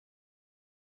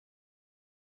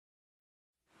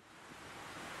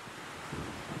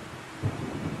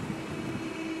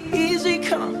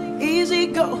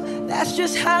That's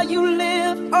just how you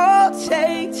live. Oh,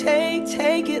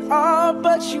 take it all,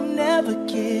 but you never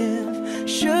give.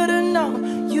 Should've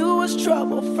known you was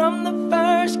trouble from the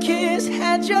first kiss.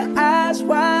 Had your eyes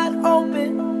wide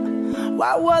open.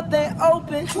 Why were they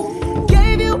open?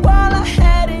 Gave you all I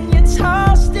had and you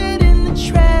tossed it in the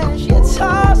trash. You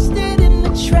tossed it in the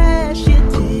trash, you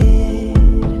did.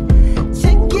 To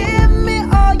give me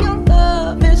all your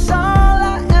love is all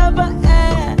I ever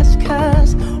ask.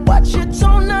 Cause what you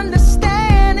don't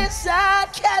understand is I'd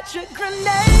catch a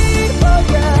grenade for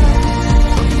ya.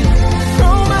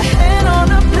 Throw my hand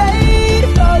on a blade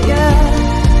for ya.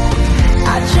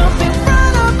 I'd jump in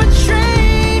front of a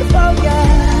train for ya.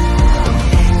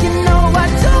 You know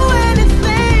I'd do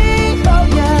anything for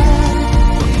ya.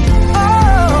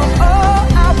 Oh,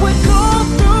 I would go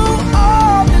through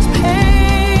all this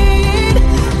pain.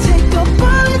 Take a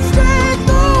bullet straight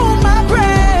through my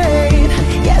brain.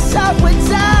 Yes, I would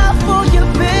die for you,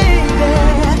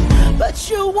 baby, but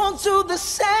you won't do the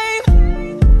same.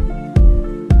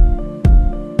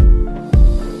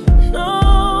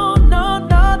 No, no,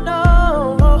 no, no.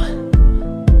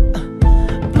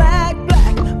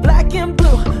 Black and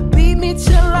blue. Beat me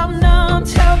till I'm numb.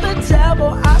 Tell the devil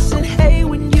I said hey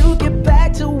when you get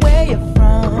back to where you're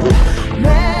from.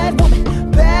 Mad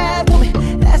woman, bad woman,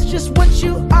 that's just what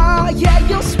you are. Yeah,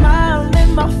 you'll smile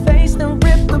in my face, then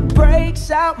rip the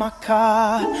brakes out my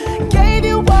car. Gave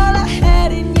you all I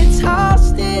had and you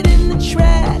tossed it in the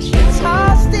trash. You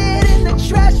tossed it in the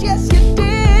trash, yes you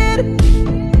did.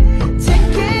 To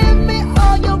give me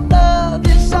all your love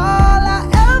is all I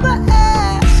ever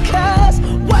ask. Cause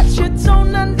what you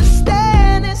don't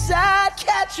understand is I'd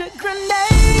catch a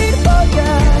grenade for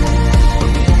ya.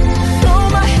 Throw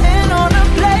my hand on a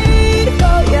blade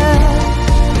for ya.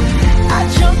 I'd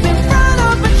jump in front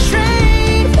of a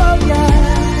train for ya.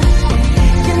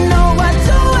 You know I'd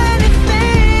do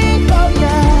anything for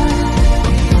ya.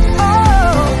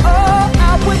 Oh,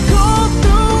 I would go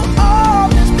through all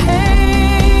this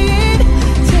pain.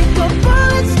 Take a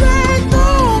bullet straight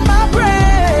through my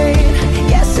brain.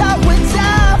 Yes, I would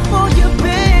die for you,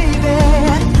 baby,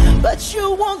 but you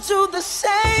won't do the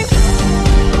same.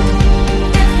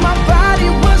 If my body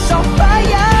was on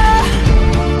fire,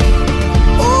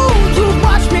 ooh, you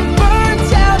watch me burn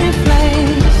down in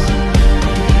flames.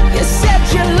 You said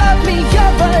you love me,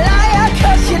 you're a liar,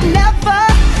 cause you never,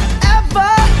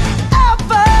 ever,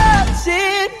 ever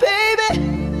did, baby.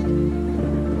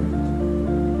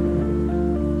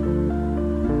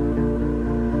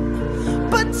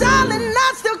 But darling,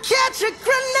 I'd still catch a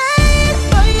grenade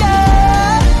for ya.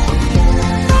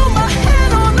 Throw my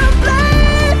hand on a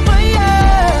blade for ya.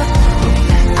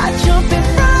 I'd jump in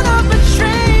front of a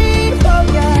train for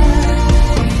ya.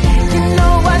 You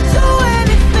know I'd do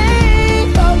anything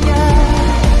for ya.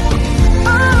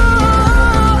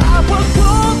 Oh, I would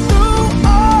go through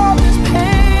all this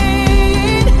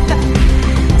pain.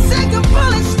 Take a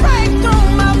bullet straight through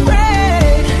my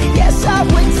brain. Yes, I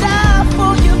would die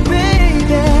for you,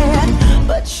 baby,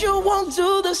 but you won't do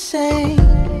the same.